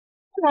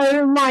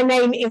Hello, my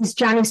name is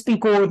Janice B.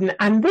 Gordon,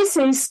 and this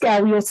is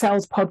Scale Your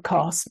Sales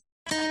Podcast.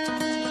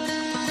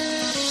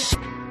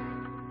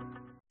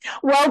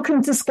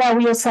 Welcome to Scale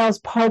Your Sales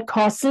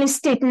Podcast,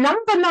 listed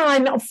number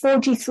 9 of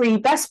 43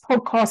 best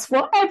podcasts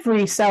for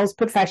every sales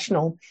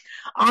professional.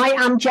 I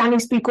am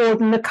Janice B.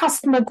 Gordon, the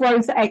customer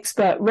growth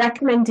expert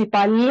recommended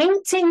by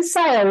LinkedIn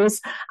Sales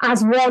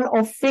as one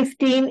of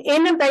 15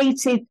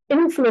 innovative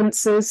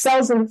influencers,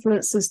 sales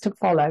influencers to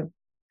follow.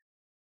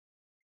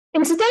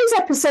 In today's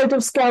episode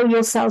of Scale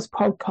Your Sales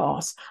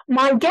Podcast,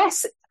 my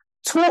guest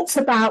talks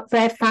about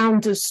their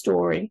founder's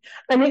story,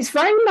 and it's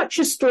very much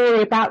a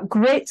story about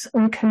grit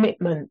and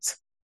commitment.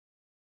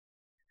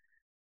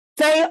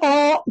 They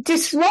are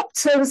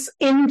disruptors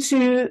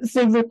into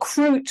the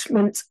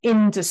recruitment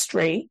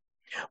industry.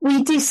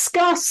 We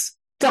discuss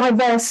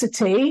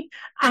diversity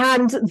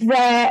and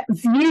their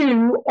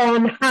view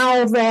on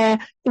how they're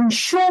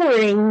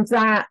ensuring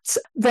that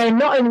they're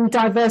not only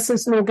diverse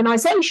as an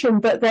organization,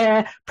 but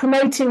they're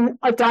promoting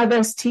a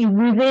diversity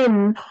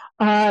within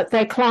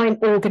their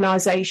client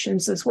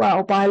organizations as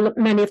well by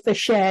many of the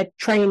shared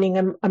training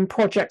and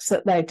projects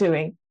that they're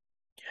doing.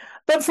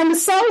 But from a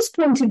sales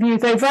point of view,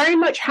 they very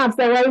much have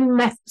their own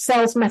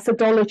sales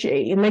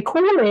methodology, and they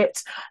call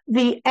it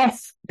the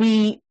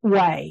FB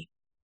way.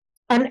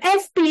 An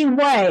FB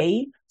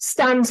way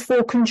stands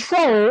for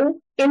control,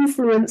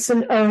 influence,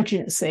 and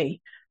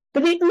urgency.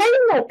 But it may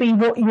not be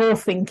what you're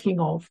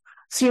thinking of.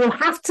 So you'll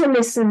have to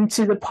listen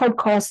to the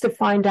podcast to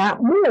find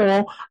out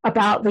more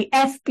about the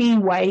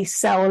FB way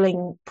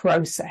selling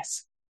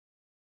process.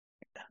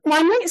 My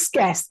next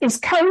guest is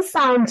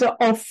co-founder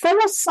of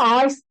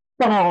Forsyth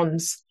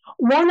Barnes,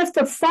 one of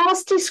the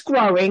fastest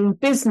growing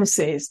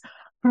businesses,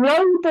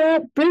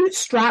 global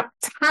bootstrap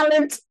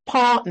talent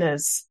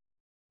partners.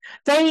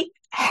 They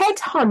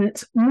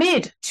headhunt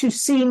mid to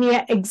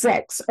senior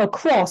execs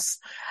across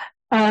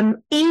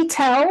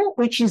e-tail,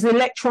 which is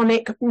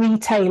electronic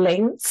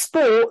retailing,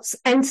 sports,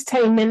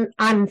 entertainment,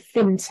 and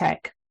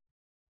fintech.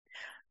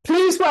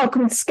 Please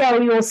welcome to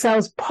Scale Your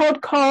Sales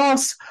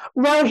Podcast,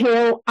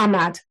 Roheel,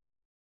 Ahmad.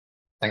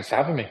 Thanks for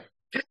having me.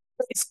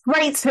 It's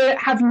great to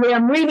have you here.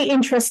 I'm really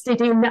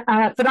interested in, but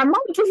I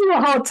might give you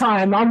a hard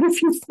time. I'm with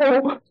you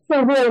for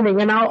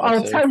warning, and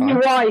I'll tell you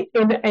why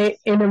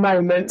in a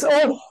moment.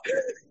 Or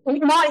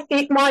you might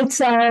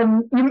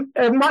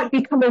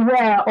become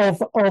aware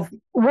of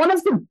one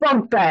of the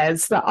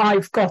bugbears that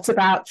I've got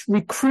about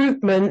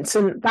recruitment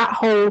and that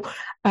whole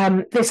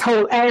this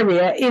whole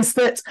area is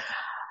that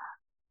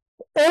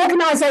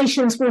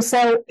organizations will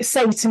say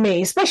to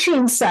me, especially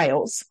in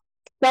sales,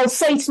 they'll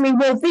say to me,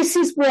 well, this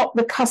is what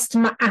the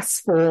customer asks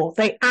for.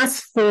 They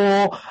ask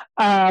for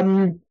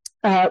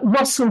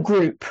Russell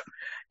Group,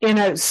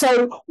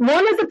 So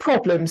one of the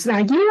problems, now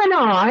you and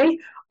I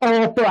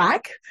are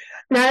black.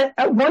 Now,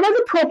 one of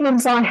the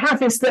problems I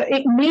have is that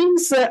it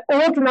means that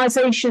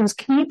organizations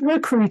keep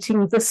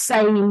recruiting the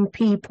same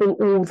people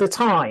all the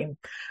time.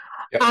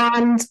 Yep.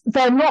 And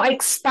they're not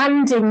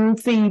expanding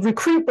the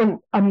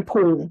recruitment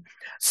pool.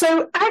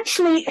 So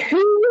actually,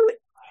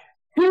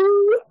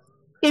 who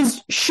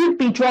should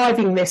be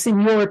driving this, in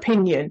your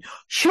opinion?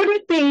 Should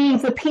it be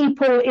the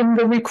people in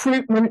the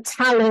recruitment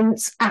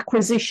talent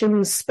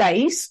acquisition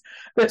space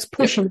that's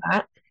pushing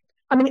that?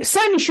 I mean, it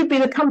certainly should be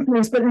the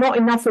companies, but not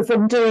enough of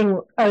them doing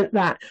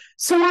that.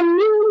 So I'm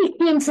really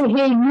keen to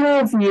hear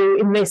your view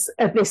in this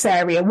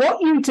area,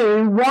 what you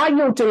do, why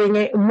you're doing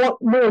it, and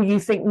what more you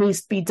think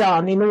needs to be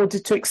done in order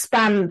to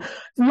expand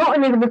not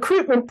only the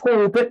recruitment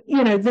pool, but,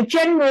 the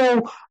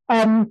general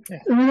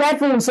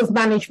levels of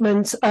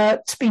management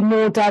to be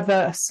more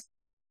diverse.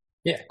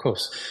 Yeah, of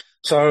course.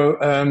 So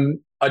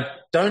I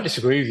don't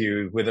disagree with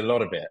you with a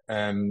lot of it.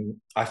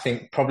 I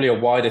think probably a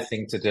wider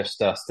thing to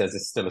discuss,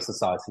 there's still a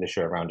societal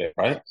issue around it,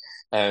 right?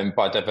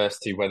 By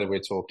diversity, whether we're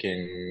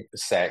talking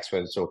sex,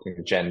 whether we're talking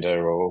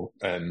gender or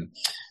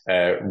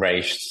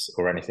race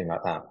or anything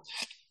like that.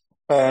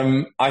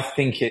 I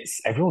think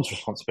it's everyone's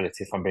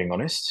responsibility, if I'm being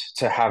honest,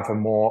 to have a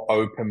more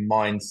open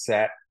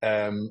mindset.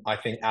 I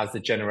think as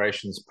the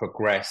generations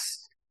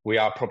progress, we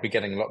are probably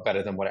getting a lot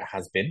better than what it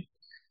has been.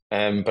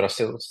 But I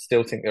still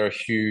think there are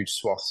huge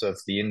swaths of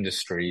the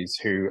industries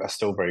who are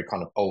still very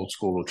kind of old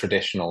school or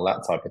traditional,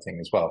 that type of thing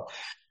as well.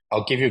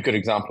 I'll give you a good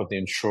example of the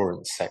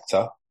insurance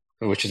sector,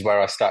 which is where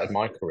I started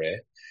my career.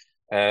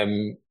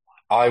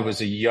 I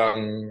was a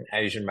young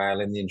Asian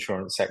male in the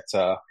insurance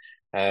sector,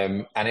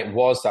 and it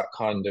was that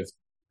kind of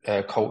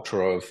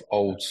culture of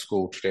old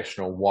school,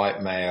 traditional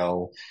white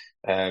male,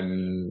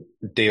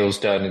 deals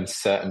done in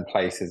certain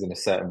places in a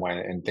certain way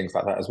and things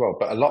like that as well.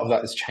 But a lot of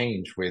that has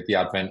changed with the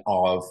advent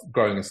of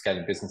growing and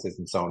scaling businesses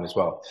and so on as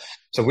well.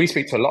 So we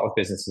speak to a lot of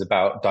businesses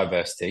about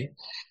diversity.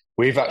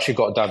 We've actually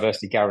got a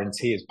diversity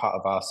guarantee as part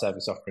of our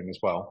service offering as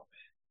well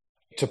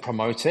to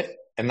promote it.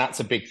 And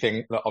that's a big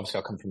thing. Obviously,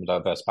 I come from a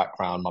diverse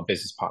background. My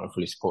business partner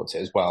fully supports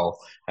it as well.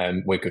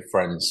 We're good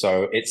friends.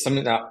 So it's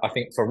something that I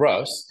think for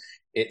us,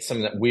 it's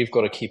something that we've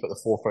got to keep at the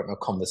forefront of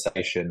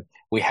conversation.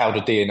 We held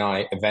a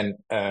D&I event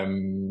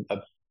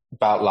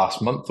about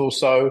last month or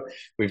so.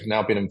 We've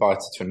now been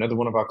invited to another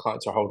one of our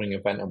clients are holding an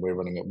event and we're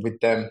running it with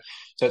them.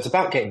 So it's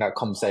about getting that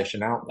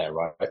conversation out there,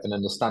 right? And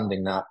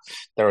understanding that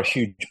there are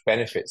huge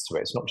benefits to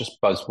it. It's not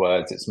just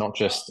buzzwords. It's not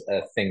just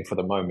a thing for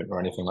the moment or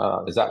anything like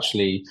that. There's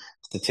actually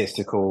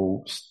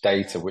statistical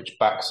data which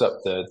backs up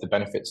the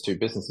benefits to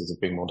businesses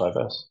of being more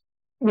diverse.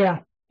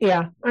 Yeah.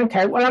 Yeah.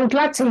 Okay. Well, I'm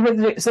glad to hear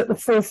that it's at the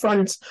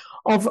forefront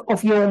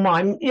of your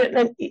mind.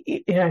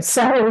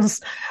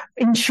 Sales,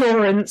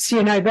 insurance,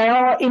 they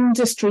are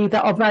industry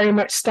that are very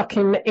much stuck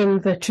in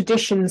the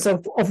traditions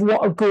of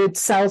what a good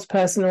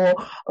salesperson or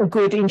a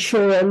good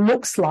insurer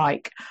looks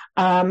like.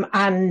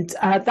 And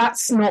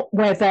that's not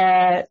where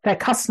their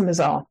customers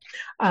are.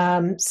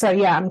 So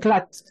yeah, I'm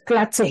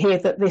glad to hear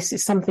that this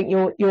is something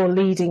you're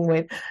leading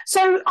with.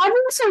 So I've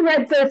also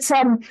read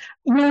that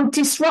you're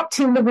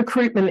disrupting the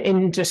recruitment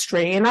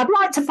industry, and I'd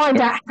like to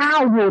find out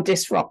how you're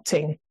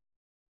disrupting.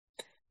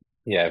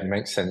 Yeah, it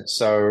makes sense.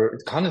 So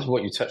it's kind of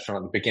what you touched on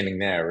at the beginning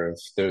there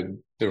of the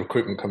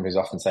recruitment companies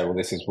often say, well,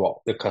 this is what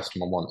the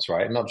customer wants,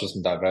 right? Not just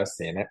in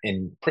diversity,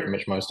 in pretty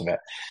much most of it.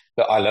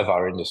 But I love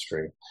our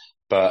industry.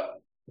 But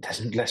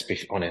let's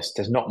be honest,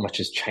 there's not much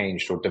has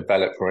changed or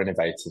developed or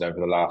innovated over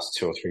the last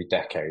 2 or 3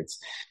 decades.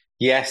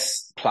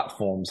 Yes,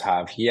 platforms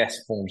have.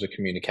 Yes, forms of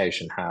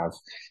communication have.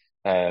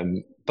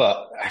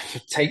 But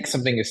take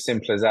something as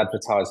simple as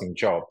advertising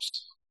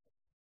jobs.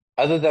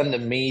 Other than the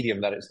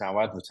medium that it's now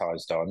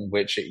advertised on,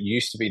 which it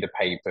used to be the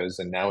papers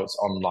and now it's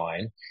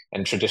online,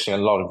 and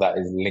traditionally a lot of that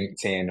is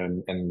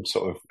LinkedIn and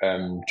sort of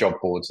job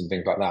boards and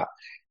things like that,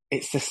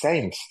 it's the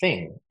same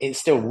thing. It's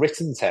still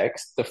written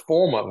text. The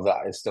format of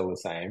that is still the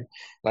same.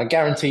 And I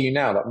guarantee you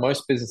now that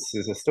most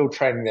businesses are still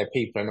training their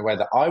people in a way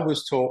that I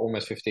was taught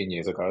almost 15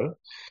 years ago.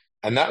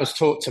 And that was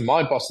taught to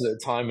my bosses at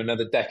the time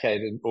another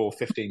decade or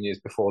 15 years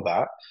before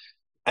that.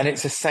 And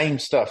it's the same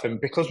stuff. And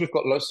because we've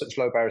got such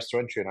low barriers to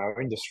entry in our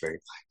industry,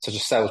 such a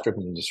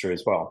sales-driven industry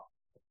as well,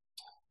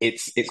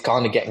 it's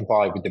kind of getting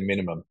by with the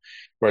minimum.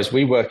 Whereas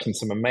we work in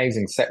some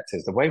amazing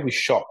sectors. The way we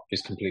shop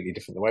is completely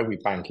different. The way we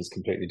bank is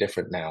completely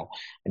different now.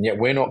 And yet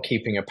we're not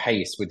keeping a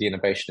pace with the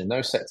innovation in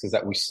those sectors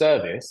that we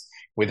service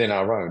within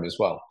our own as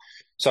well.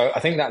 So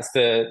I think that's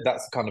the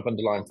kind of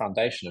underlying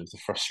foundation of the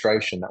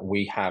frustration that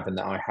we have and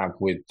that I have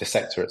with the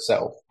sector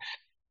itself.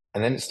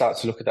 And then it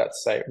starts to look at that to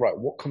say, right,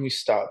 what can we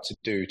start to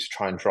do to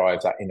try and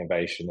drive that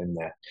innovation in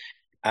there?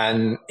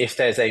 And if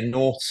there's a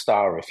North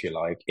Star, if you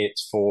like,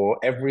 it's for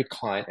every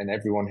client and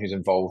everyone who's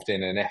involved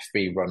in an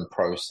FB run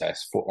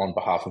process on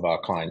behalf of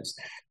our clients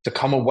to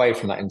come away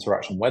from that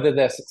interaction, whether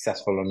they're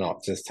successful or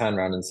not, to just turn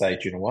around and say,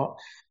 do you know what?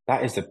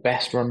 That is the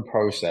best run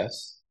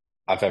process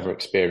I've ever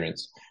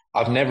experienced.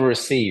 I've never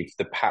received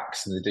the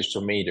packs and the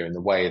digital media in the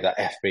way that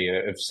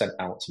FB have sent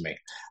out to me.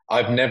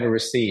 I've never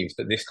received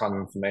this kind of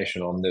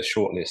information on the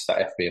shortlist that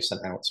FB have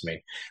sent out to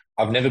me.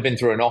 I've never been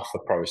through an offer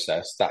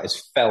process that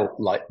has felt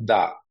like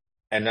that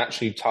and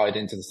actually tied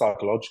into the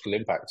psychological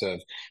impact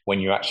of when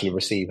you actually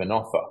receive an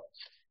offer.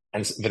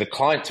 And for the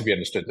client to be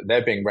understood that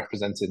they're being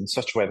represented in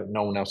such a way that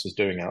no one else is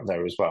doing out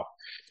there as well.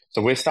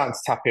 So we're starting to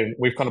tap in.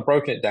 We've kind of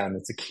broken it down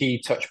into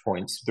key touch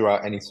points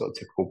throughout any sort of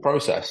typical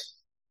process.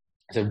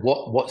 So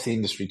what's the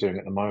industry doing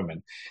at the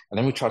moment? And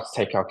then we try to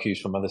take our cues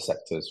from other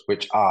sectors,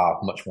 which are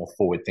much more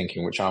forward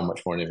thinking, which are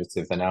much more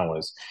innovative than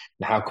ours.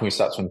 And how can we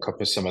start to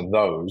encompass some of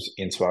those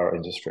into our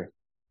industry?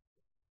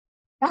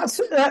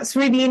 That's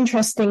really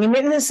interesting. I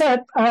mean, there's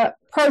a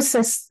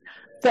process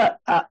that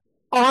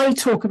I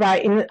talk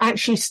about in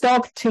actually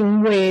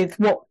starting with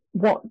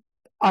what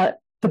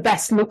the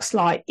best looks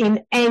like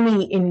in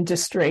any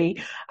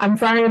industry, and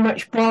very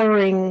much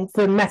borrowing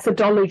the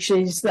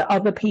methodologies that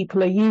other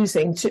people are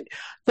using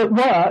that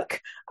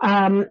work,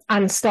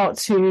 and start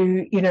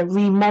to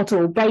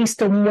remodel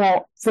based on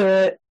what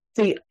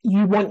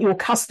you want your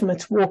customer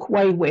to walk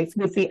away with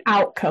the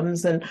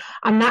outcomes, and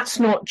that's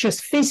not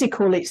just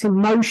physical, it's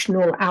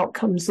emotional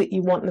outcomes that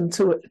you want them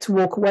to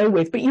walk away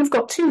with. But you've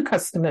got two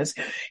customers.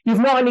 You've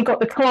not only got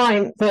the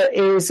client that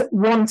is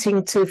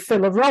wanting to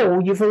fill a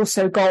role, you've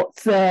also got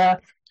the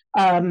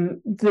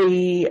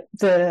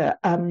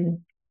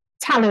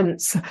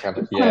talents, the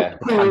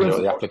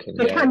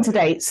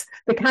candidates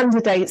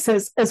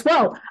as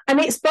well. And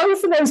it's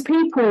both of those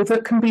people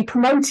that can be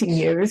promoting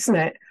you, isn't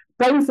it?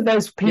 Both of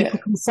those people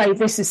can say,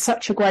 this is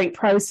such a great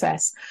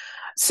process.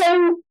 So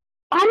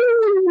I'm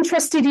really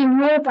interested in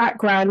your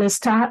background as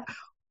to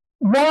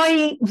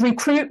why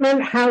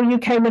recruitment, how you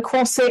came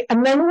across it,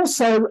 and then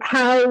also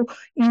how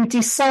you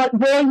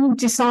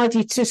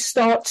decided to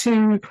start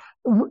to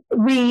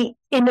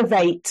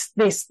re-innovate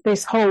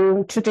this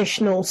whole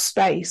traditional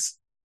space.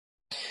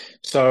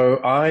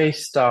 So I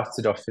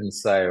started off in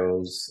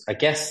sales. I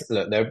guess,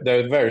 look, there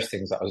were various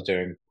things that I was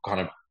doing,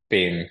 kind of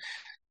being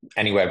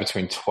anywhere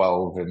between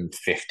 12 and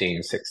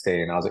 15,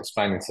 16. I was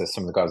explaining to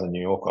some of the guys in the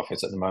New York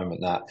office at the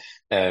moment that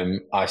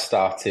I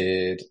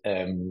started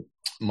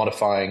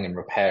modifying and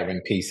repairing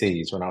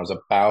PCs when I was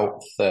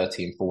about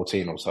 13,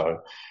 14 or so.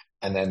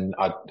 And then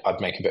I'd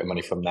make a bit of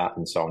money from that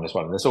and so on as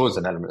well. And there's always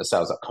an element of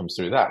sales that comes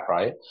through that,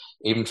 right?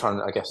 Even trying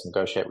to, I guess,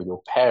 negotiate with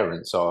your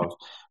parents of,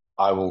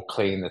 I will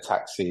clean the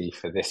taxi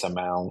for this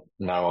amount.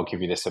 No, I'll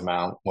give you this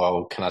amount.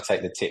 Well, can I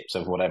take the tips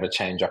of whatever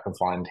change I can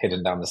find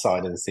hidden down the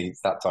side of the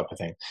seats, that type of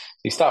thing.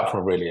 You start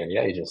from a really early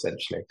age,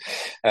 essentially.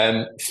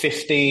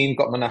 15,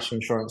 got my national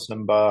insurance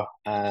number,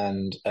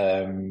 and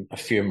a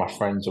few of my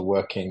friends are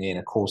working in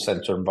a call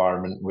center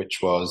environment, which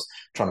was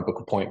trying to book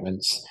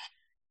appointments.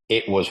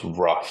 It was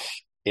rough.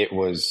 It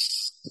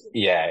was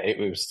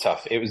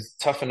tough. It was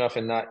tough enough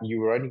in that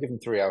you were only given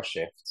 3-hour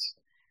shifts.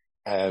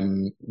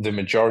 The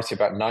majority,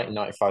 about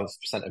 95%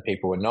 of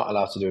people were not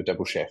allowed to do a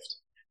double shift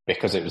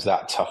because it was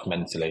that tough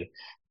mentally.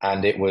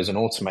 And it was an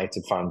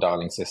automated phone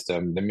dialing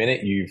system. The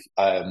minute you've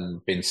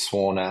been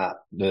sworn at,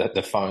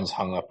 the phone's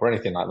hung up or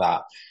anything like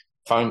that,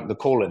 the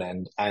call will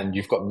end and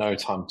you've got no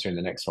time between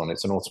the next one.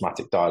 It's an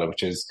automatic dialer,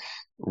 which is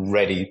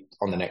ready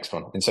on the next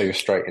one. And so you're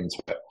straight into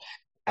it.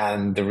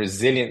 And the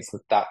resilience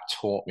that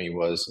taught me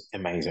was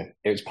amazing.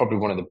 It was probably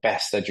one of the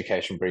best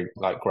education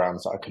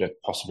grounds that I could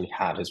have possibly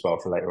had as well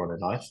for later on in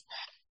life.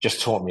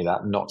 Just taught me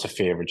that not to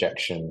fear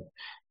rejection.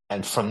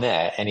 And from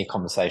there, any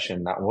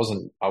conversation that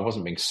I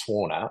wasn't being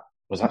sworn at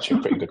was actually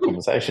a pretty good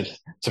conversation,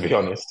 to be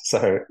honest.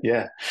 So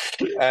yeah.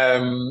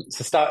 So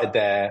started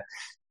there.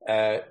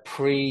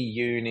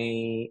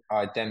 Pre-uni,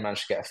 I then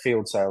managed to get a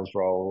field sales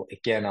role.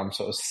 Again, I'm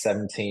sort of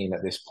 17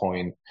 at this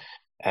point.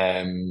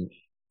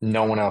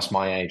 No one else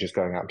my age is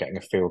going out getting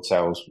a field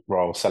sales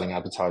role, selling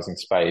advertising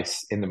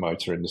space in the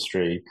motor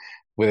industry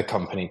with a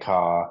company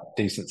car,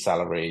 decent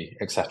salary,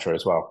 etc.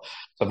 as well.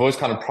 So I've always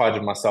kind of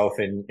prided myself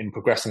in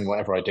progressing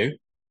whatever I do,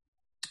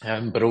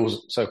 but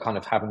also kind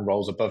of having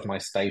roles above my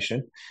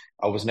station.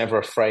 I was never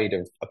afraid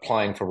of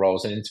applying for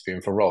roles and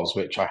interviewing for roles,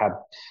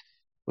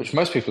 which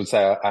most people would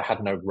say I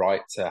had no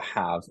right to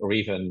have or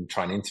even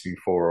try and interview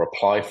for or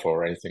apply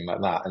for or anything like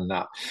that. And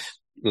that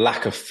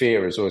lack of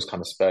fear has always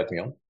kind of spurred me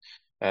on.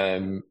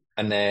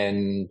 And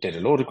then did a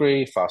law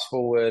degree, fast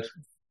forward,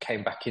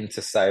 came back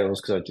into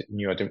sales because I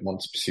knew I didn't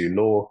want to pursue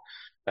law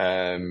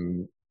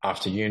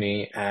after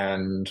uni,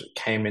 and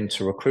came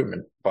into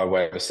recruitment by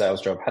way of a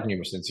sales job, had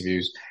numerous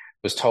interviews,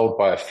 was told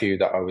by a few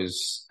that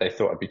they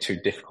thought I'd be too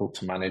difficult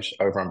to manage,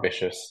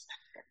 overambitious.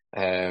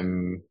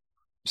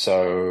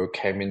 So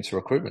came into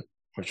recruitment,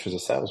 which was a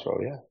sales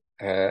role,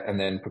 and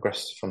then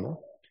progressed from there.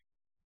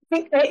 I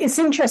think it's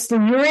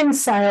interesting. You're in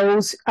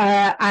sales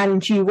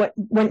and you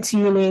went to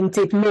uni and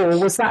did law.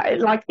 Was that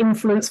like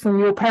influence from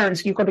your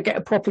parents? You've got to get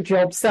a proper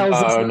job. Sales?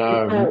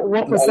 No.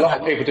 What was a that? lot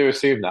of people do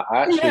assume that. I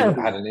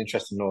actually had an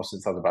interest in law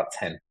since I was about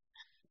 10.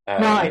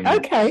 Right.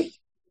 Okay.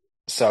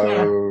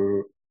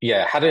 So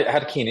had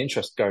a keen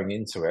interest going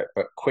into it,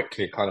 but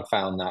quickly kind of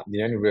found that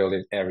the only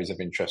real areas of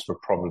interest were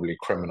probably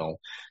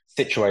criminal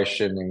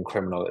situation and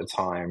criminal at the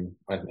time,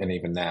 and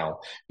even now,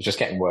 it's just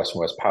getting worse and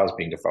worse. Powers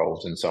being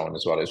devolved and so on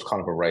as well. It was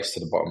kind of a race to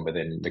the bottom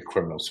within the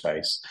criminal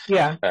space.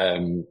 Yeah.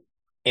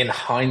 In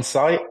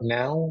hindsight,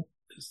 now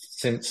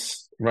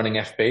since running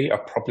FB, I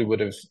probably would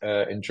have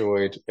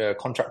enjoyed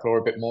contract law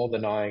a bit more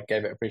than I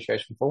gave it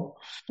appreciation for.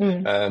 But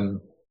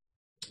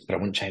I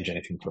wouldn't change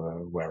anything for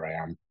where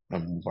I am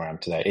and where I am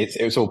today.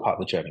 It was all part of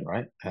the journey,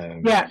 right?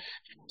 So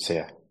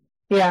yeah.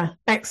 Yeah.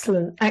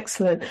 Excellent.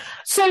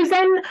 So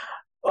then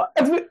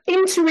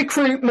into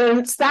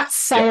recruitment, that's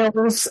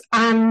sales,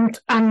 and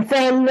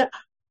then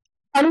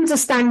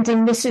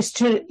understanding this is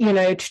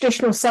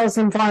traditional sales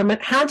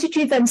environment. How did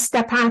you then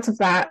step out of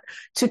that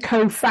to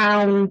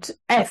co-found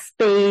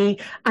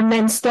FB and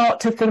then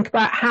start to think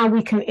about how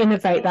we can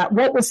innovate that?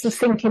 What was the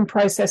thinking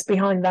process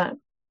behind that?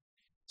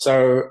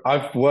 So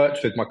I've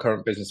worked with my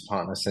current business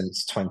partner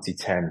since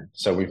 2010.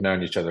 So we've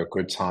known each other a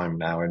good time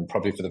now, and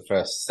probably for the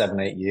first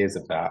 7-8 years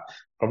of that,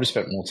 probably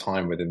spent more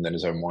time with him than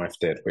his own wife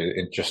did,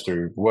 just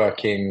through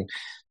working,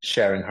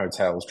 sharing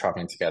hotels,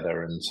 traveling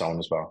together, and so on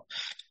as well.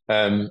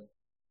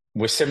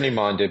 We're similarly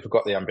minded. We've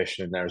got the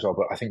ambition in there as well,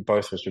 but I think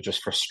both of us were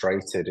just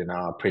frustrated in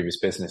our previous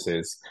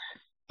businesses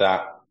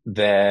that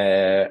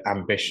their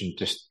ambition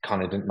just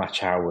kind of didn't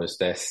match ours,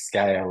 their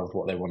scale of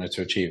what they wanted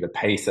to achieve, the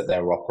pace that they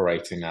were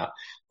operating at,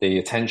 the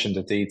attention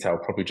to detail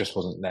probably just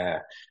wasn't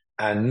there.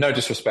 And no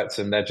disrespect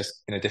to them, they're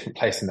just in a different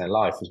place in their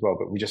life as well.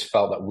 But we just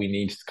felt that we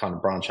needed to kind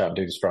of branch out and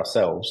do this for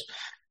ourselves.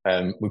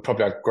 We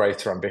probably had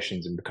greater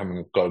ambitions in becoming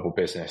a global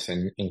business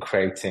and in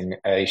creating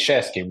a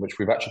share scheme, which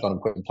we've actually gone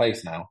and put in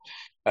place now,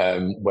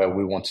 where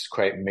we wanted to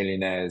create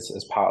millionaires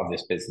as part of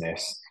this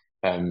business,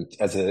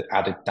 as an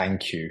added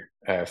thank you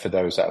for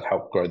those that have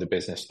helped grow the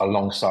business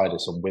alongside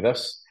us and with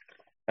us.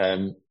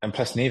 And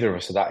plus, neither of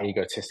us are that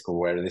egotistical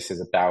where this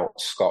is about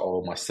Scott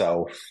or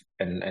myself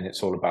and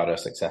it's all about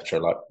us, etc.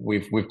 Like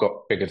we've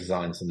got bigger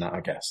designs than that,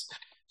 I guess.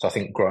 So I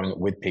think growing it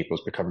with people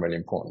has become really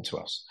important to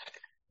us.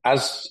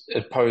 As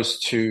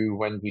opposed to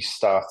when we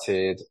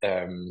started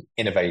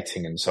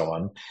innovating and so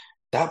on,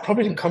 that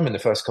probably didn't come in the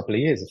first couple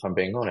of years, if I'm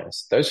being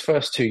honest. Those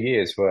first 2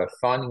 years were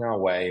finding our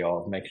way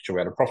of making sure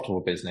we had a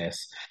profitable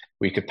business.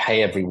 We could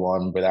pay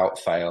everyone without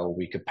fail.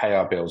 We could pay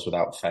our bills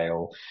without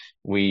fail.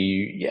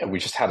 We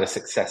just had a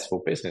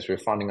successful business. We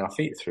were finding our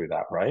feet through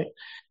that, right?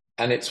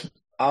 And it's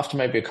after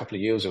maybe a couple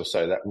of years or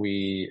so that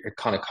we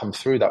kind of come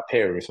through that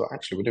period. We thought,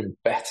 actually, we're doing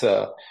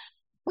better,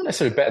 not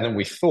necessarily better than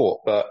we thought,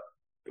 but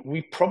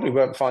we probably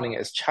weren't finding it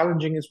as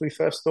challenging as we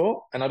first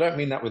thought. And I don't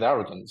mean that with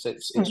arrogance.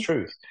 It's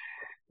truth.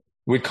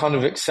 We kind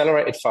of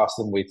accelerated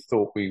faster than we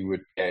thought we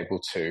would be able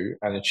to,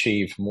 and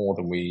achieved more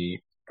than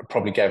we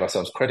probably gave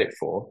ourselves credit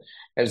for.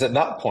 It was at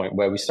that point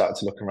where we started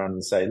to look around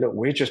and say, look,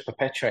 we're just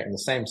perpetuating the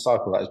same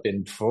cycle that has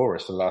been before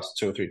us for the last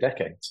 2 or 3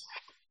 decades.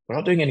 We're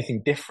not doing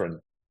anything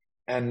different.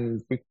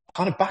 And we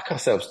kind of back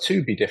ourselves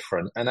to be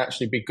different and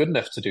actually be good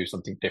enough to do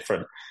something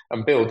different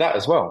and build that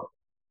as well.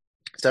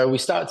 So we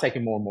started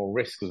taking more and more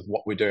risks of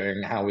what we're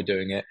doing, how we're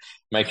doing it,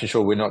 making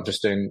sure we're not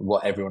just doing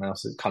what everyone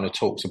else kind of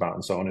talks about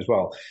and so on as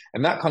well.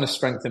 And that kind of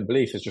strength and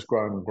belief has just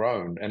grown and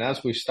grown. And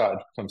as we've started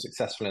to become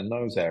successful in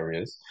those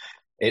areas,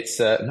 it's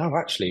no,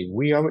 actually,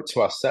 we owe it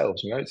to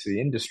ourselves. We owe it to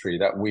the industry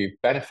that we've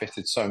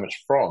benefited so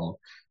much from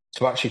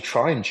to actually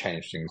try and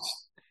change things.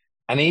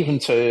 And even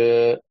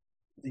to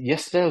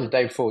yesterday or the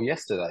day before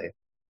yesterday,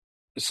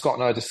 Scott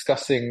and I are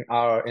discussing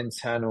our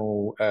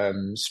internal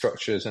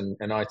structures and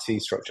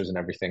IT structures and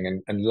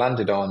everything, and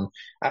landed on,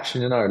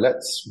 actually, no,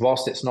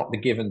 whilst it's not the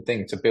given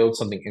thing to build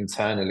something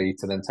internally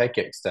to then take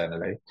it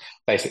externally,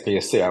 basically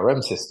a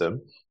CRM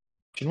system,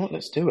 do you know what,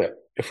 let's do it.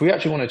 If we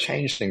actually want to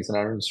change things in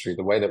our industry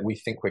the way that we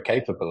think we're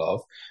capable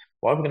of,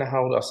 why are we going to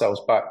hold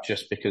ourselves back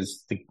just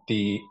because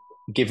the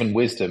given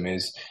wisdom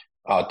is,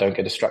 don't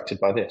get distracted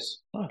by this?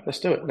 No, let's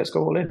do it. Let's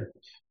go all in.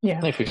 Yeah.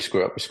 And if we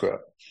screw up, we screw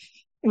up.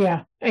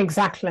 Yeah,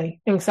 exactly.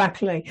 You've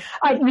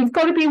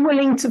got to be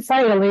willing to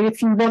fail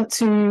if you want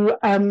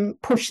to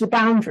push the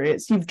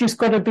boundaries. You've just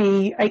got to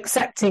be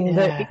accepting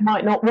that it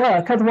might not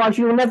work. Otherwise,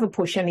 you'll never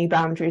push any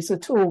boundaries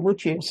at all,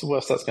 would you? What's the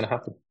worst that's going to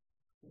happen?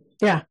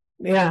 Yeah.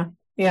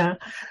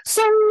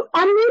 So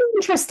I'm really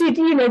interested,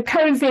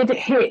 COVID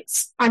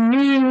hits and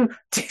you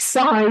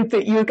decide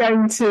that you're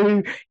going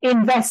to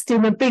invest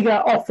in a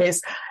bigger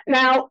office.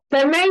 Now,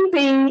 there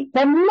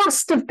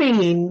must have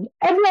been,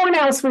 everyone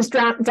else was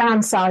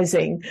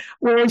downsizing,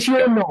 whereas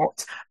you're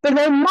not, but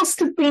there must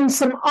have been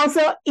some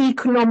other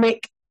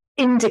economic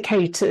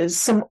indicators,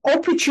 some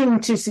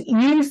opportunities that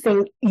you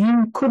think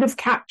you could have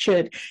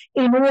captured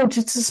in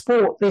order to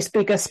support this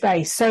bigger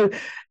space. So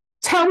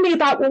tell me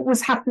about what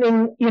was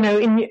happening,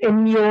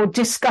 in your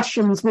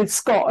discussions with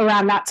Scott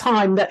around that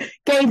time that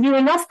gave you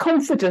enough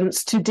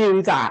confidence to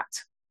do that.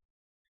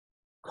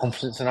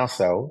 Confidence in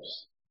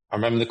ourselves. I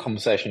remember the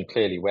conversation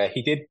clearly where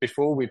he did,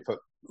 before we put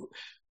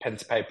pen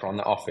to paper on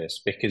the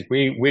office, because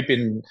we'd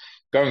been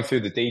going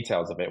through the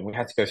details of it, and we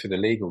had to go through the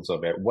legals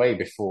of it way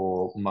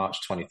before March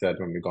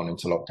 23rd when we'd gone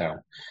into lockdown.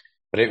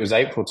 But it was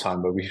April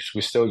time, but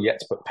we're still yet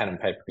to put pen and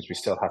paper because we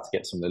still had to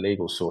get some of the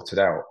legals sorted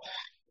out.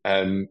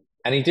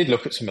 And he did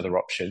look at some other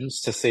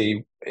options to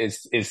see,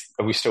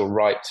 are we still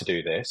right to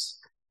do this?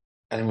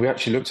 And we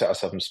actually looked at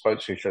ourselves and spoke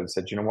to each other and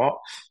said, you know what?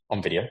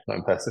 On video, not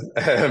in person.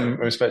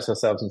 We spoke to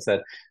ourselves and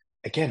said,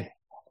 again,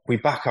 we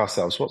back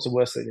ourselves. What's the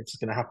worst that's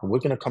going to happen? We're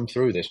going to come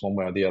through this one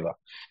way or the other.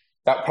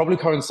 That probably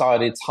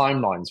coincided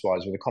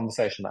timelines-wise with a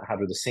conversation that I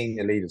had with the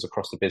senior leaders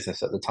across the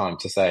business at the time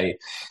to say,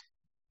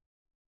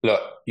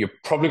 look, you're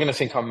probably going to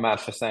think I'm mad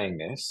for saying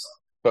this,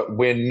 but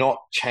we're not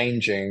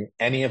changing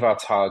any of our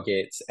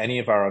targets, any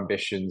of our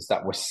ambitions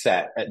that were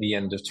set at the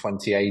end of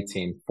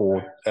 2019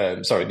 for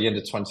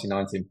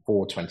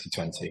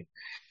 2020.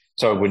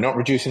 So we're not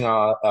reducing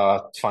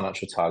our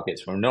financial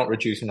targets. We're not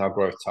reducing our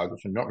growth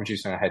targets. We're not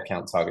reducing our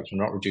headcount targets.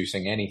 We're not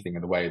reducing anything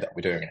in the way that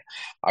we're doing it.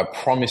 I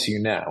promise you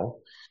now,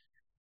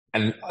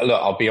 and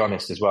look, I'll be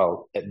honest as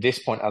well, at this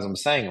point, as I'm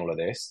saying all of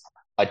this,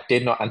 I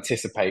did not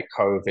anticipate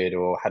COVID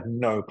or had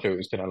no clue it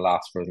was going to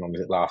last for as long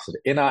as it lasted.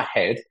 In our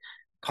head,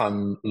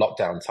 come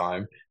lockdown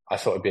time, I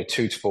thought it'd be a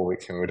 2 to 4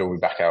 week thing. We'd all be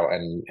back out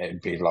and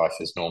it'd be life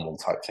as normal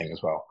type thing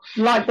as well.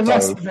 Like the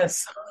rest of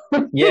us.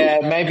 Yeah,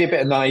 maybe a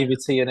bit of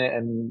naivety in it,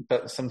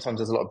 but sometimes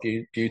there's a lot of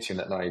beauty in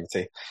that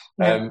naivety.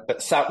 Yeah.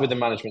 But sat with the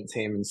management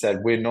team and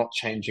said, we're not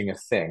changing a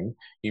thing.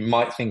 You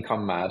might think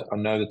I'm mad. I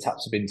know the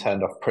taps have been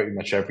turned off pretty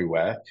much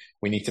everywhere.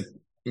 We need to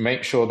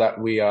make sure that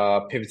we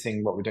are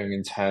pivoting what we're doing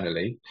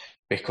internally,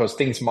 because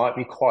things might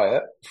be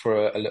quiet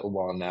for a little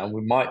while now.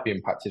 We might be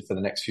impacted for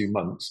the next few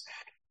months.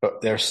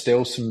 But there are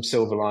still some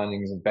silver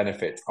linings and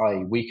benefits,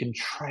 i.e. we can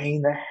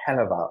train the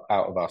hell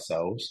out of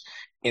ourselves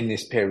in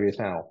this period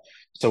now.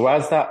 So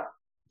as that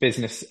as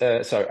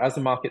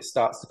the market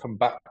starts to come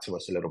back to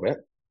us a little bit,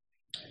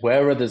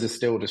 where others are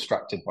still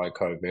distracted by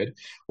COVID,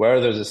 where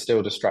others are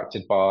still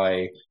distracted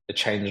by the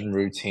change in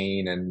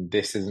routine and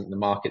this isn't, the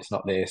market's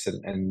not this,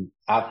 and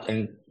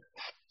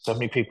so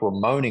many people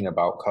are moaning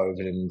about COVID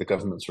and the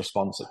government's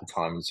response at the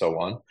time and so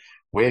on,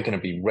 we're going to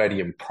be ready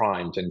and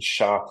primed and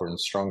sharper and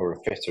stronger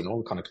and fitter and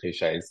all the kind of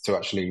cliches to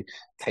actually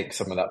take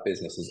some of that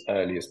business as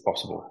early as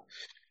possible.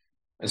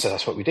 And so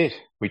that's what we did.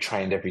 We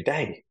trained every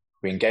day.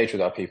 We engaged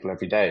with our people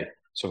every day.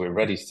 So we're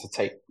ready to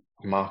take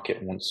the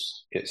market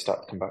once it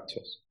starts to come back to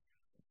us.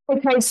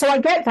 Okay, so I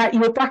get that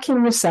you're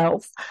backing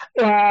yourself.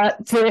 We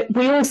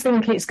all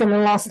think it's going to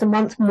last a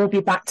month and we'll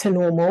be back to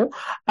normal.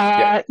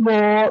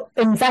 Your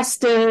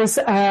investors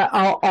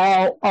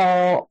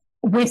are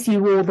with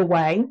you all the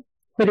way.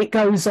 but it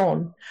goes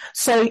on.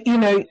 So,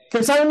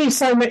 there's only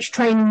so much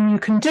training you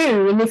can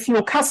do. And if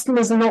your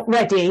customers are not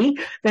ready,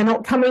 they're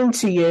not coming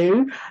to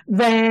you,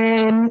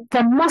 then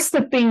there must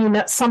have been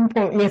at some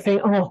point you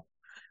think, oh,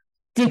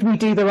 did we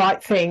do the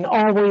right thing?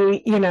 Are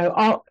we,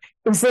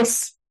 is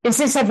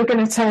this ever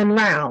going to turn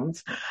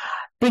around?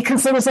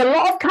 Because there was a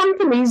lot of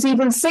companies,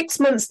 even 6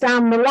 months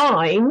down the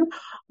line,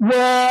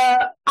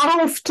 were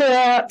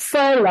after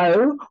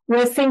furlough,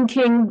 were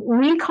thinking,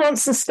 we can't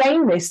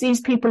sustain this.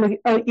 These people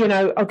are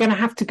going to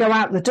have to go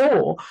out the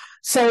door.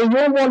 So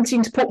you're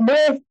wanting to put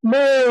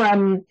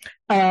more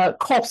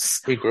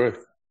costs. We grew.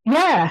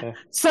 Yeah.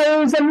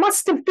 So there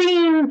must have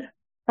been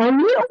a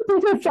little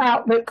bit of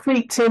doubt that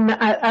creeped in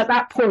at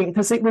that point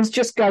because it was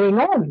just going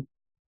on.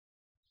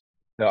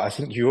 No, I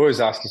think you always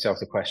ask yourself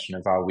the question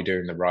of, are we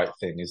doing the right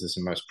thing? Is this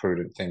the most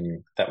prudent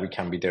thing that we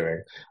can be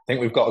doing? I think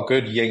we've got a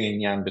good yin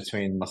and yang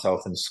between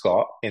myself and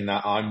Scott in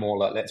that I'm more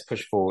like, let's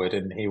push forward,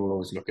 and he will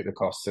always look at the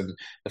costs and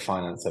the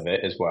finance of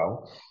it as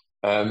well.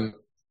 And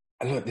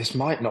look, this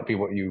might not be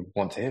what you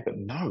want to hear, but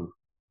no,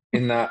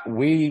 in that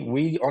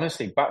we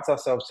honestly backed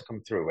ourselves to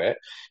come through it.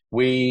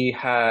 We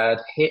had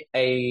hit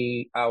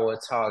our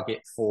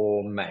target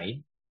for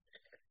May,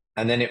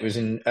 and then it was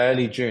in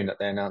early June that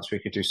they announced we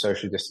could do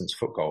social distance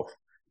foot golf.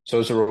 So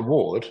as a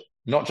reward,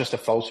 not just a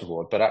false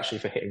reward, but actually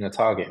for hitting a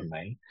target in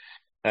May,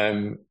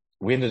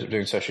 we ended up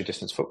doing social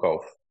distance foot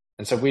golf.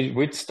 And so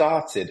we'd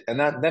started, and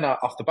then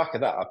off the back of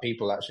that, our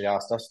people actually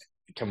asked us,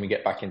 can we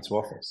get back into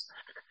office?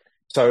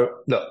 So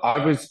look,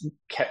 I was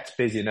kept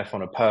busy enough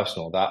on a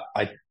personal that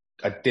I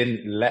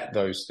didn't let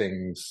those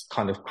things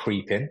kind of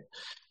creep in.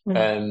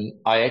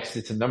 I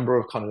exited a number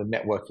of kind of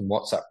networking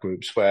WhatsApp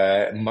groups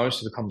where most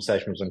of the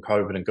conversation was on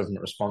COVID and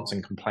government response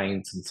and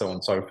complaints and so on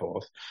and so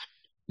forth.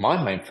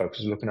 My main focus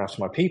was looking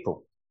after my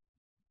people.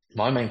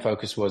 My main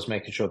focus was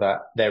making sure that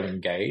they're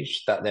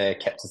engaged, that they're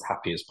kept as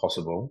happy as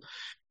possible,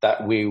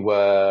 that we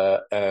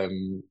were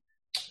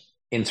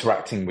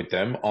interacting with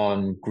them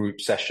on group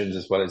sessions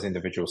as well as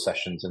individual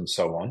sessions and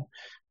so on.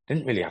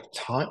 Didn't really have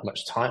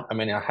much time. I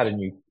mean, I had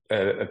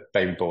a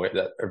baby boy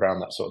around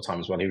that sort of time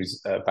as well. He was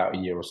about a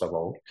year or so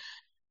old.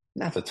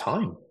 Didn't have the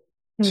time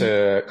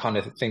to kind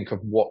of think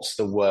of what's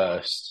the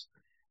worst.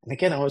 And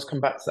again, I always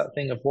come back to that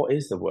thing of what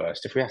is the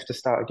worst? If we have to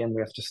start again,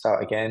 we have to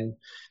start again.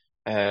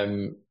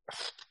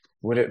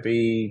 Would it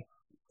be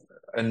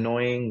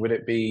annoying? Would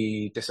it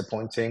be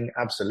disappointing?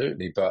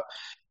 Absolutely. But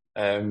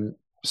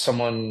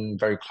someone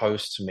very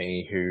close to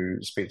me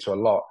who speaks to a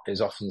lot has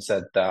often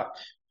said that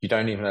you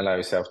don't even allow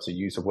yourself to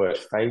use the word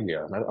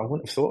failure. And I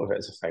wouldn't have thought of it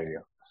as a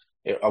failure.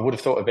 I would have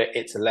thought of it,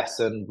 it's a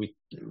lesson.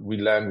 We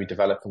learn, we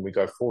develop, and we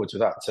go forwards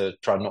with that to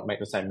try and not make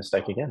the same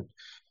mistake again.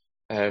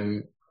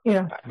 We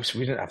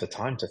didn't have the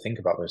time to think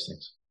about those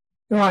things.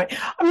 Right.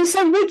 I mean,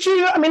 so would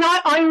you,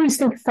 I always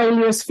think of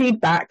failure as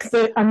feedback,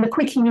 and the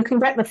quicker you can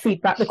get the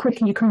feedback, the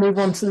quicker you can move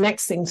on to the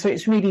next thing. So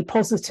it's really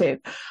positive.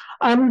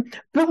 But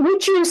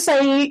would you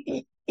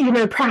say,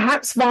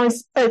 perhaps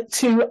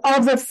to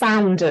other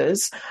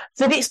founders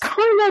that it's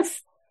kind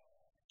of,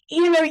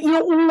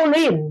 you're all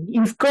in.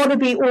 You've got to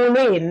be all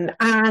in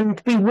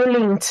and be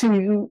willing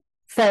to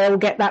fail,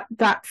 get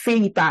that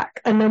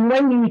feedback. And then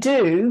when you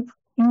do,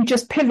 you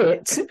just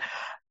pivot.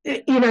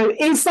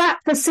 Is that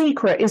the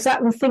secret? Is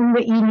that the thing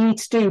that you need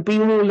to do? Be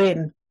all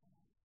in.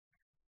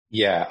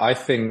 Yeah, I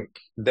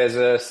think there's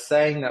a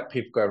saying that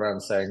people go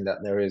around saying that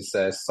there is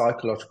a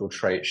psychological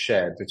trait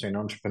shared between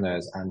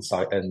entrepreneurs and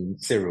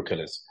serial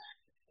killers.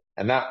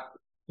 And that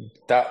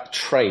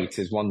trait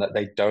is one that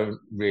they don't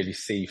really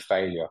see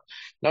failure.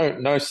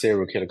 No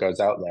serial killer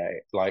goes out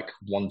there like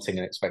wanting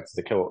and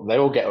expecting to kill. They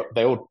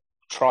all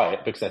try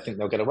it because they think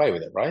they'll get away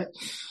with it, right?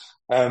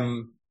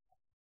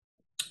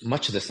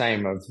 Much of the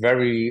same of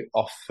very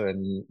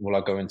often will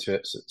I go into a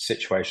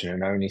situation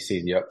and only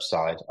see the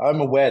upside. I'm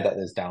aware that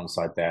there's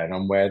downside there, and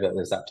I'm aware that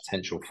there's that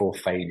potential for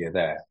failure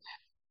there.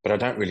 But I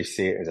don't really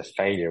see it as a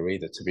failure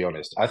either, to be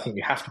honest. I think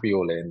you have to be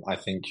all in. I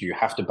think you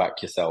have to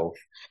back yourself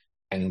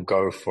and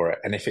go for it.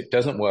 And if it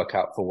doesn't work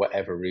out for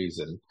whatever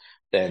reason,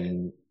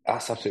 then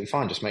that's absolutely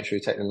fine. Just make sure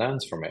you take the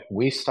learns from it.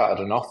 We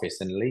started an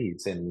office in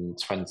Leeds in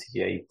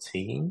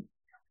 2018.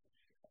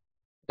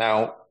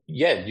 Now,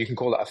 yeah, you can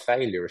call that a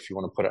failure if you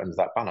want to put it under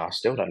that banner. I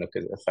still don't look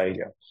at it as a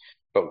failure.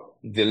 But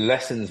the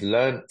lessons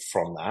learned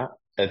from that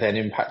have then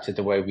impacted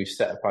the way we've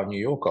set up our New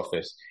York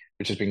office,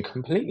 which has been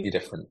completely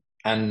different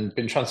and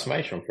been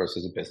transformational for us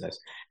as a business.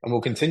 And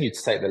we'll continue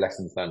to take the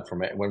lessons learned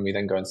from it when we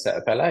then go and set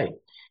up LA.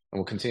 And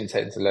we'll continue to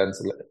take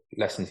the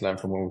lessons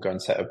learned from when we go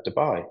and set up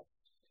Dubai.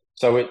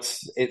 So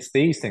it's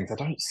these things. I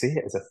don't see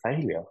it as a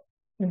failure.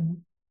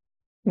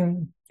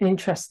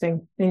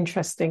 Interesting.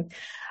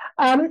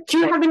 Do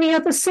you have any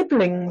other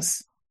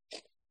siblings?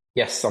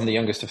 Yes, I'm the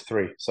youngest of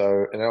three.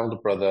 So an older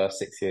brother,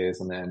 6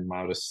 years, and then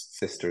my oldest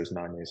sister is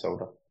 9 years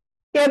older.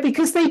 Yeah,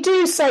 because they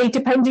do say,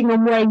 depending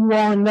on where you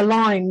are in the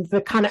line,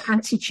 the kind of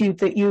attitude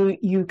that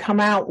you come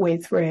out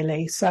with,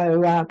 really.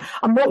 So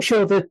I'm not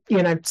sure that,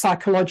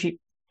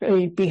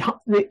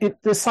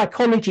 the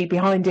psychology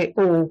behind it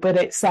all, but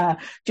it's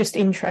just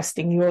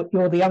interesting.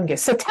 You're the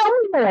youngest, so tell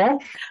me more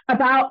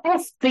about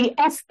the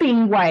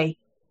FB way.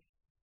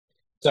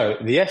 So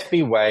the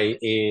FB way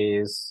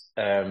is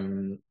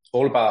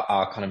all about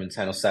our kind of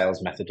internal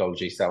sales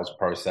methodology, sales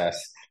process.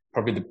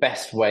 Probably the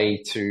best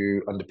way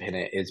to underpin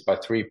it is by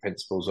three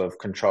principles of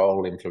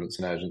control, influence,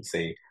 and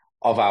urgency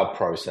of our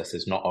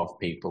processes, not of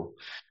people.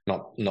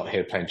 Not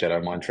here playing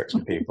Jedi mind tricks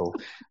with people.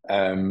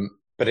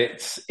 But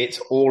it's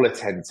all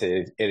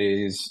attentive. It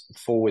is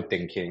forward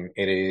thinking.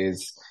 It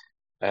is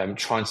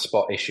trying to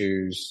spot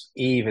issues,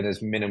 even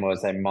as minimal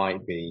as they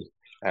might be,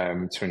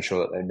 to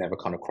ensure that they never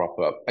kind of crop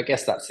up. I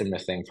guess that's similar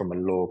thing from a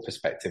law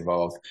perspective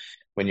of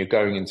when you're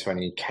going into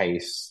any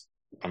case.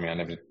 I mean, I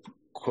never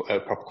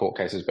proper court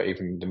cases, but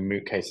even the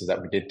moot cases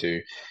that we did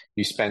do,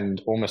 you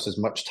spend almost as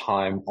much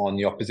time on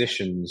the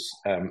opposition's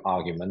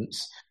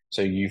arguments.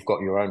 So you've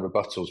got your own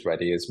rebuttals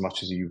ready as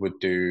much as you would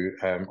do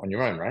on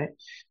your own, right?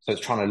 So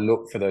it's trying to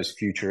look for those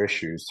future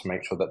issues to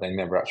make sure that they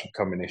never actually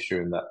become an issue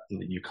and that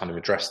you kind of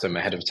address them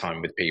ahead of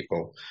time with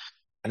people.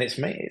 And it's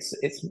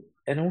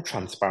an all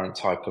transparent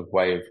type of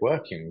way of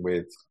working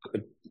with,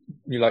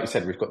 like you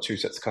said, we've got two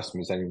sets of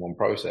customers in one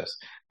process.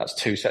 That's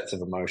two sets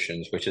of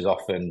emotions, which is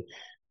often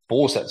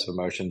four sets of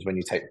emotions when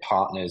you take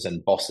partners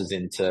and bosses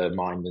into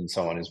mind and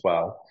so on as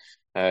well.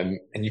 And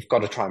you've got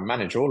to try and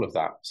manage all of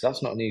that. So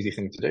that's not an easy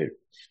thing to do.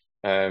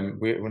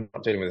 We're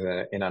not dealing with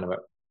an inanimate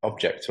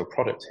object or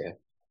product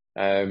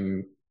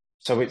here.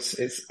 So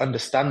it's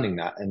understanding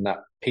that and that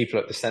people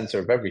are at the center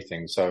of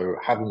everything. So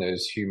having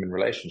those human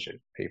relationships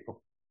with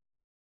people.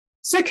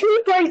 So can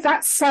you break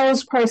that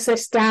sales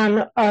process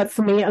down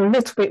for me a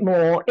little bit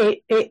more?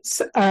 It's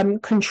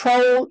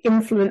control,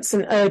 influence,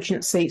 and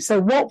urgency.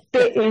 So what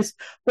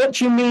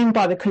do you mean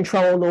by the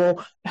control,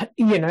 or,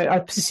 I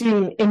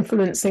presume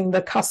influencing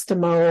the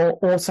customer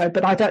or also,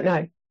 but I don't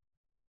know.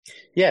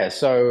 Yeah,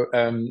 so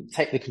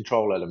take the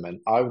control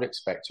element. I would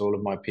expect all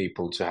of my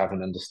people to have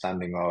an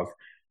understanding of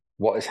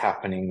what is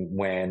happening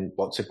when,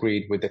 what's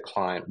agreed with the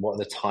client, what are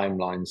the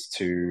timelines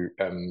to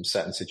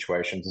certain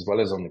situations, as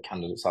well as on the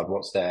candidate side,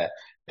 what's their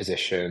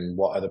position,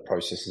 what other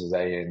processes are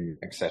they in,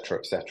 et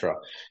cetera,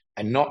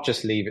 and not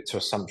just leave it to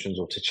assumptions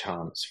or to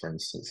chance, for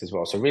instance, as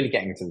well. So really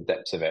getting into the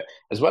depths of it,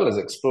 as well as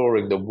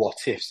exploring the what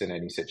ifs in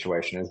any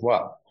situation as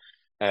well.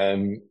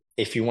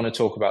 If you want to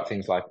talk about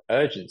things like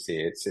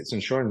urgency, it's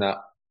ensuring that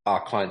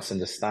our clients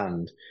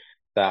understand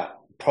that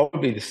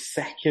probably the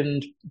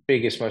second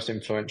biggest, most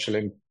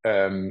influential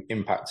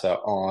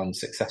impactor on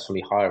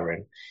successfully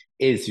hiring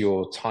is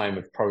your time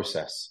of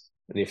process,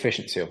 the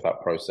efficiency of that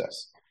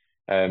process.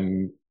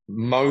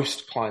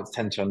 Most clients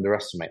tend to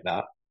underestimate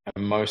that,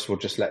 and most will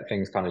just let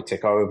things kind of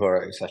tick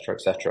over, et cetera,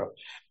 et cetera.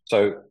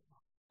 So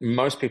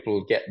most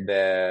people get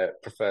their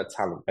preferred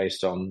talent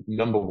based on,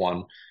 number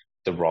one,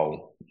 the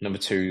role. Number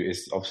two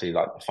is obviously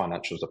like the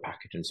financials, the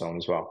package, and so on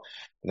as well.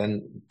 And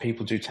then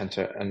people do tend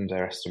to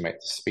underestimate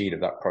the speed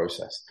of that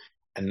process.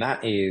 And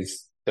that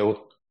is the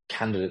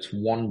candidate's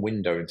one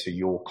window into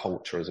your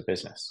culture as a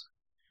business.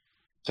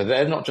 So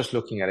they're not just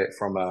looking at it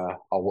from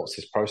what's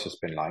this process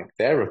been like?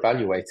 They're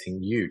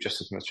evaluating you just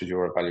as much as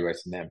you're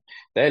evaluating them.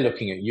 They're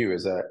looking at you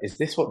as is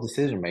this what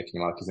decision making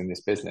like is in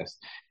this business?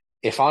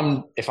 If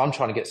I'm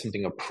trying to get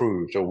something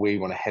approved or we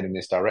want to head in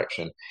this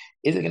direction,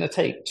 is it going to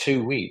take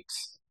 2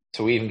 weeks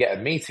to even get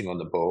a meeting on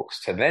the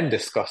books to then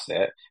discuss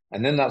it?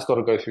 And then that's got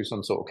to go through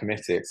some sort of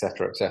committee, et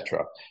cetera,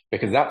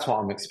 because that's what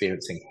I'm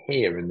experiencing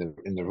here in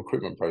the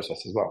recruitment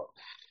process as well.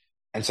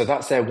 And so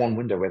that's their one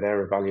window where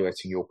they're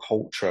evaluating your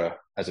culture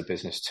as a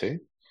business too.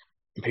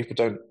 And people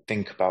don't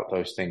think about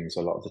those things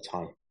a lot of the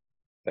time.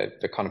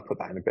 They kind of put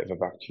that in a bit of a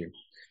vacuum.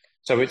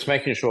 So it's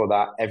making sure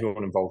that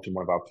everyone involved in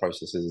one of our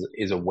processes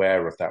is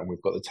aware of that, and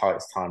we've got the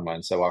tightest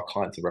timeline, so our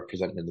clients are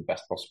represented in the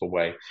best possible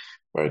way.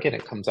 Where again,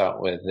 it comes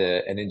out with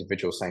an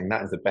individual saying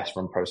that is the best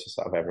run process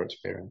that I've ever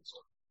experienced.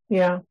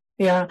 Yeah.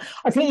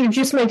 I think you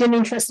just made an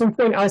interesting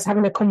point. I was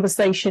having a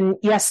conversation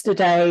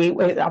yesterday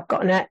I've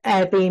got an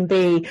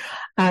Airbnb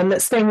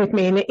that's staying with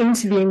me and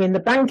interviewing in the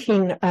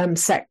banking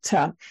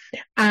sector,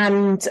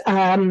 and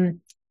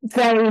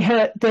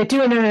they're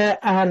doing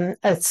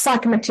a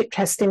psychometric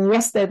testing.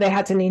 Yesterday they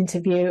had an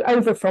interview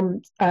over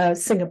from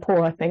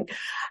Singapore, I think,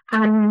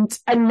 and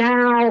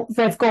now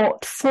they've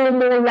got 4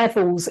 more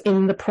levels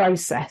in the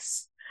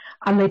process,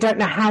 and they don't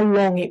know how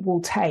long it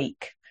will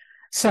take.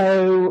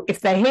 So if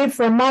they're here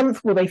for a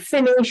month, will they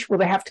finish? Will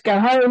they have to go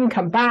home,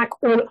 come back?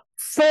 Or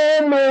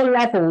 4 more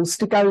levels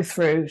to go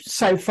through.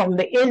 So from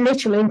the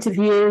initial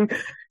interview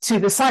to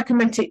the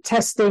psychometric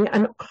testing,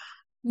 and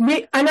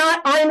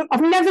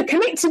I've never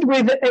connected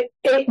with it.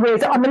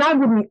 I mean, I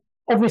wouldn't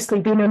obviously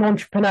being an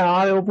entrepreneur,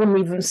 I wouldn't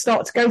even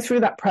start to go through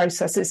that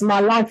process.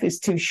 My life is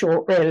too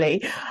short,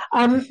 really.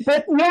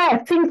 But yeah,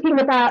 thinking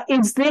about,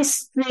 is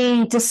this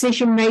the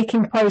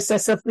decision-making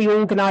process of the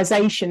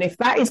organisation? If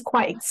that is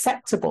quite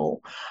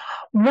acceptable,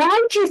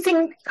 why do you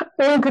think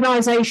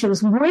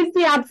organisations, with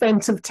the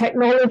advent of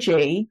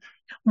technology,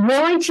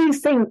 why do you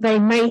think they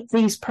make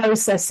these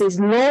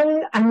processes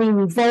long and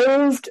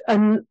involved,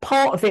 and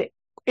part of it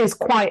is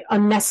quite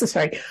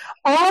unnecessary.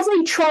 Are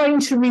they trying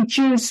to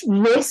reduce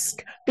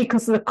risk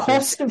because of the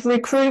cost of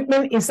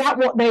recruitment? Is that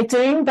what they're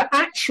doing? But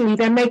actually,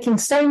 they're making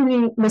so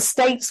many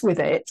mistakes with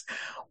it.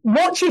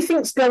 What do you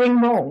think's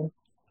going wrong?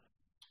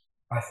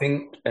 I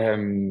think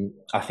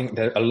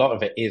that a lot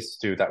of it is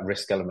to do with that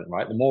risk element,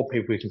 right? The more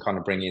people we can kind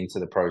of bring into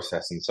the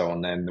process and so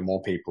on, then the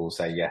more people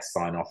say yes,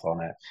 sign off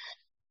on it.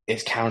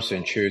 It's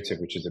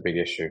counterintuitive, which is a big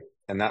issue.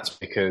 And that's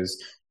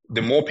because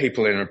the more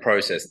people in a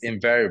process,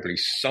 invariably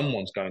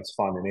someone's going to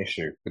find an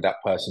issue with that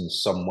person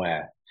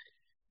somewhere,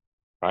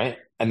 right?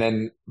 And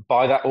then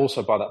by that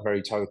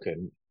very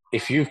token,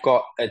 if you've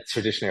got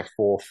traditionally a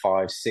 4,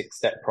 5, 6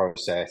 step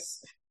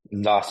process,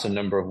 lasts a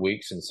number of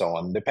weeks and so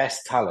on, the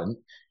best talent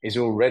is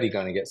already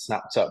going to get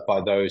snapped up by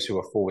those who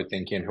are forward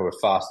thinking, who are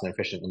fast and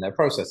efficient in their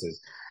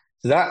processes.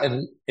 So that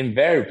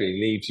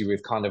invariably leaves you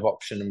with kind of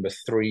option number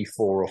 3,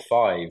 4, or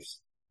 5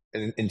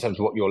 in terms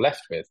of what you're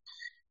left with.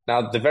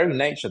 Now, the very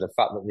nature of the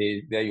fact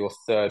that they're your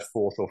 3rd,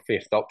 4th, or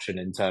 5th option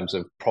in terms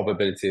of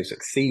probability of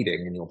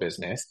succeeding in your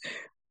business,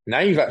 now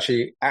you've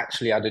actually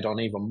added on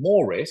even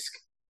more risk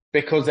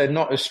because they're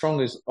not as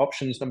strong as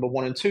options number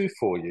 1 and 2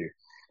 for you.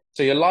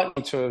 So you're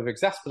likely to have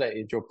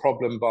exacerbated your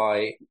problem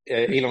by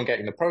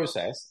elongating the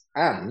process,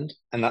 and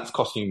that's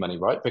costing you money,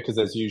 right? Because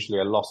there's usually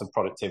a loss of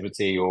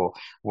productivity or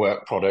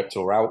work product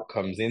or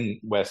outcomes in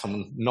where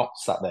someone's not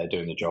sat there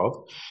doing the job.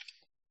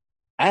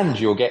 And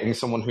you're getting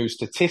someone who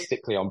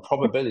statistically on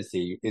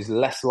probability is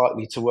less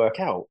likely to work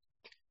out.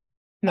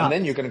 No. And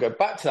then you're going to go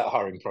back to that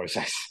hiring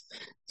process.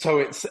 So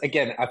it's,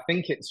 again, I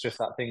think it's just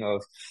that thing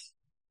of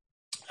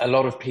a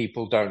lot of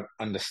people don't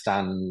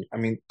understand. I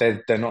mean,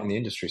 they're not in the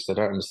industry, so they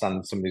don't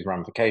understand some of these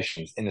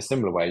ramifications. In a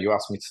similar way, you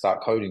ask me to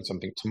start coding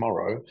something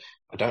tomorrow,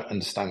 I don't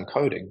understand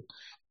coding,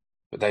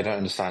 but they don't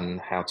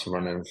understand how to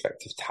run an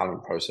effective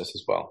talent process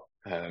as well,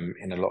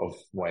 in a lot of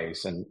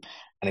ways. And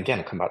again,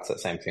 I come back to that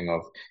same thing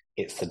of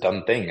it's the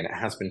done thing, and it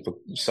has been for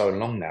so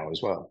long now as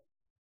well.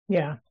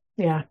 Yeah.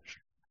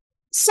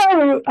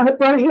 So,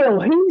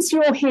 Roheel, who's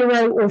your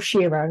hero or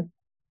shero?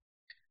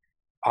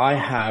 I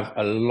have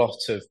a lot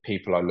of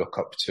people I look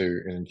up to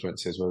in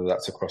influencers, whether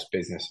that's across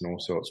business and all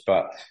sorts,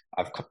 but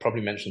I've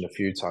probably mentioned a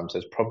few times,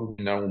 there's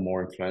probably no one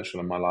more influential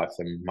in my life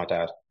than my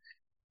dad.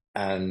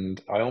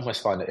 And I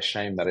almost find it a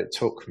shame that it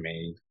took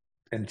me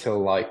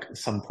until like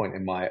some point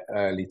in my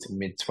early to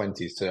mid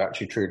 20s to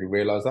actually truly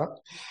realize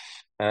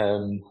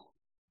that.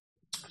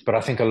 But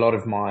I think a lot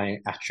of my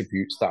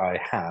attributes that I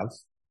have,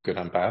 good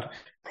and bad,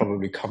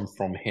 probably come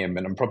from him.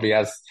 And I'm probably,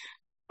 as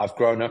I've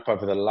grown up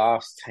over the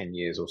last 10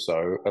 years or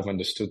so, I've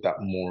understood that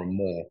more and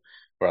more.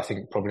 Where I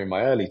think probably in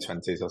my early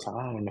 20s, I was like, oh,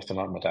 I'm nothing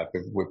like my dad,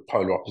 with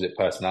polar opposite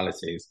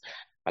personalities.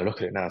 I look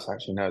at it now, it's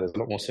actually, no, there's a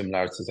lot more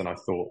similarities than I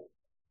thought.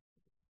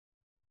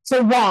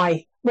 So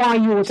why? Why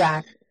your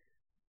dad?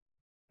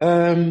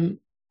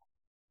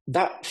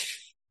 That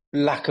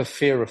lack of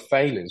fear of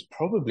failure is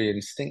probably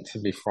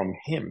instinctively from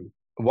him.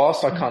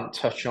 Whilst I can't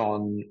touch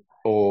on,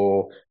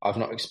 or I've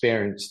not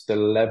experienced the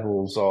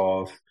levels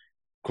of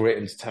grit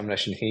and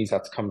determination he's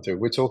had to come through.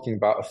 We're talking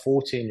about a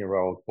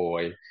 14-year-old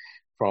boy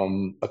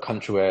from a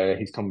country where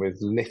he's come with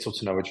little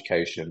to no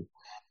education,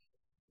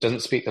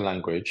 doesn't speak the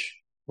language,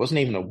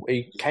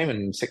 he came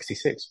in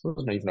 66,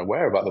 wasn't even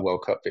aware about the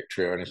World Cup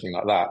victory or anything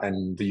like that.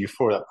 And the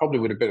euphoria that probably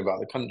would have been about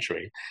the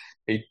country.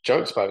 He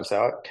jokes about it, say,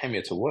 I came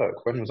here to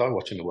work. When was I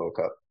watching the World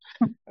Cup?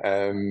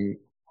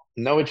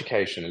 No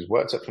education, has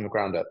worked up from the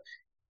ground up.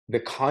 The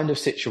kind of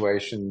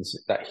situations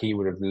that he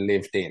would have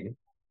lived in,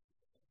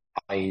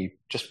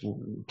 just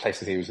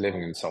places he was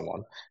living and so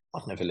on,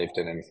 I've never lived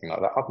in anything like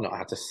that. I've not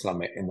had to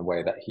slum it in the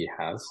way that he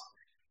has,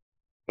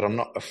 but I'm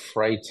not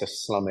afraid to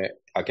slum it,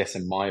 I guess,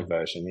 in my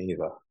version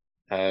either.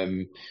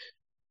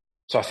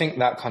 So I think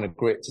that kind of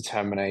grit,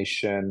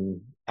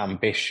 determination,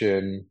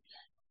 ambition,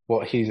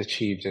 what he's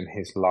achieved in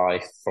his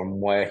life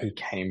from where he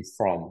came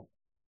from,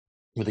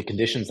 with the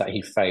conditions that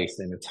he faced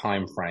in the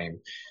time frame,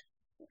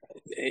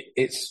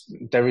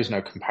 there is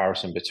no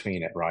comparison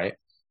between it, right?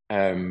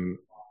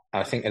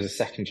 I think as a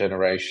second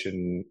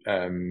generation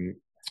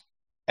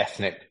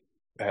ethnic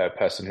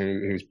person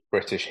who's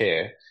British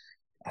here,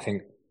 I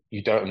think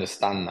you don't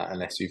understand that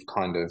unless you've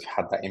kind of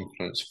had that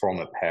influence from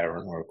a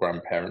parent or a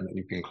grandparent that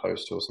you've been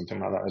close to or something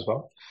like that as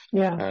well.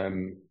 Yeah.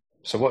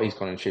 So what he's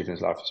gone and achieved in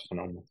his life is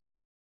phenomenal.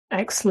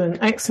 Excellent.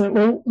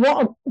 Well,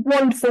 what a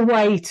wonderful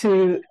way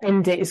to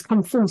end it. It's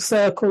come full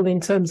circle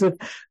in terms of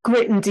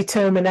grit and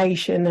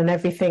determination and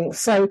everything.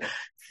 So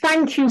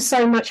thank you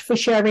so much for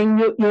sharing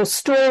your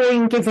story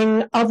and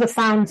giving other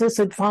founders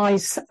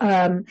advice.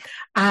 And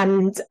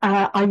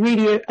I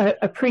really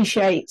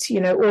appreciate,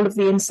 all of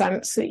the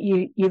insights that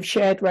you've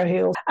shared,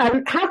 Roheel.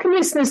 How can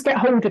listeners get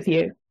hold of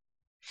you?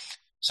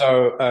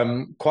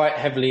 So quite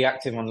heavily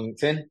active on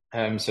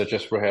LinkedIn. So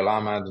just Roheel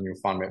Ahmad, and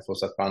you'll find me at Full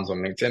Set Brands on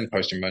LinkedIn,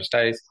 posting most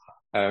days.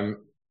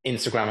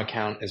 Instagram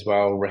account as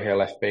well,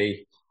 Roheel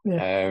FB.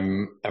 Yeah.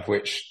 Of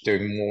which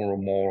doing more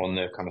and more on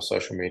the kind of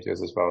social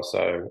medias as well.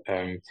 So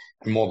I'm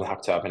more than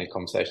happy to have any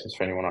conversations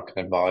for anyone I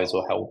can advise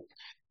or help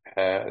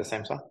at the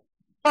same time.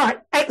 All right,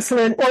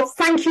 excellent. Well,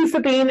 thank you for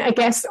being a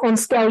guest on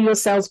Scale Your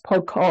Sales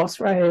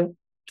podcast, Roheel.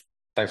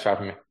 Thanks for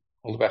having me.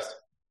 All the best.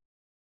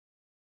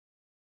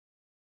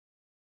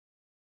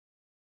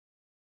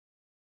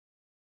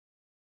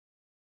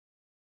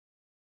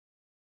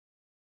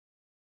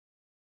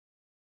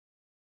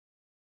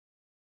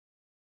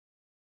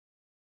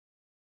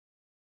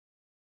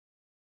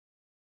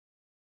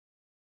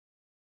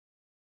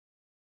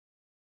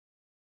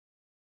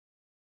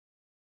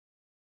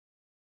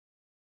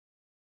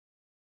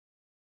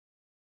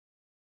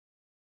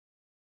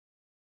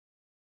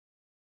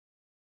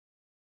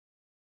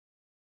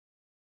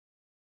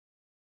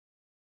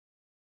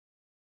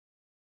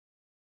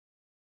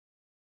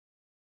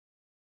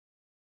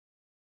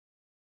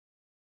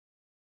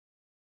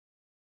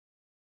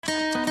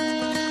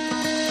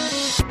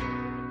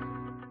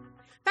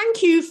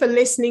 Thank you for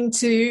listening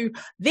to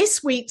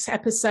this week's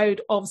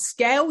episode of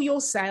Scale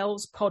Your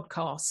Sales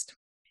podcast.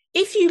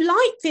 If you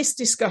like this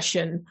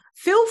discussion,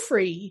 feel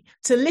free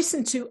to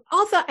listen to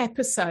other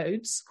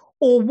episodes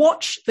or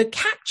watch the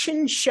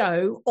captioned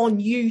show on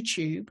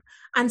YouTube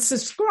and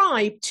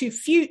subscribe to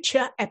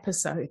future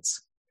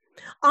episodes.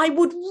 I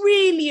would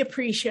really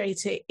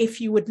appreciate it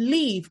if you would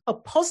leave a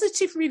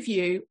positive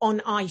review on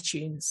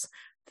iTunes.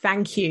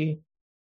 Thank you.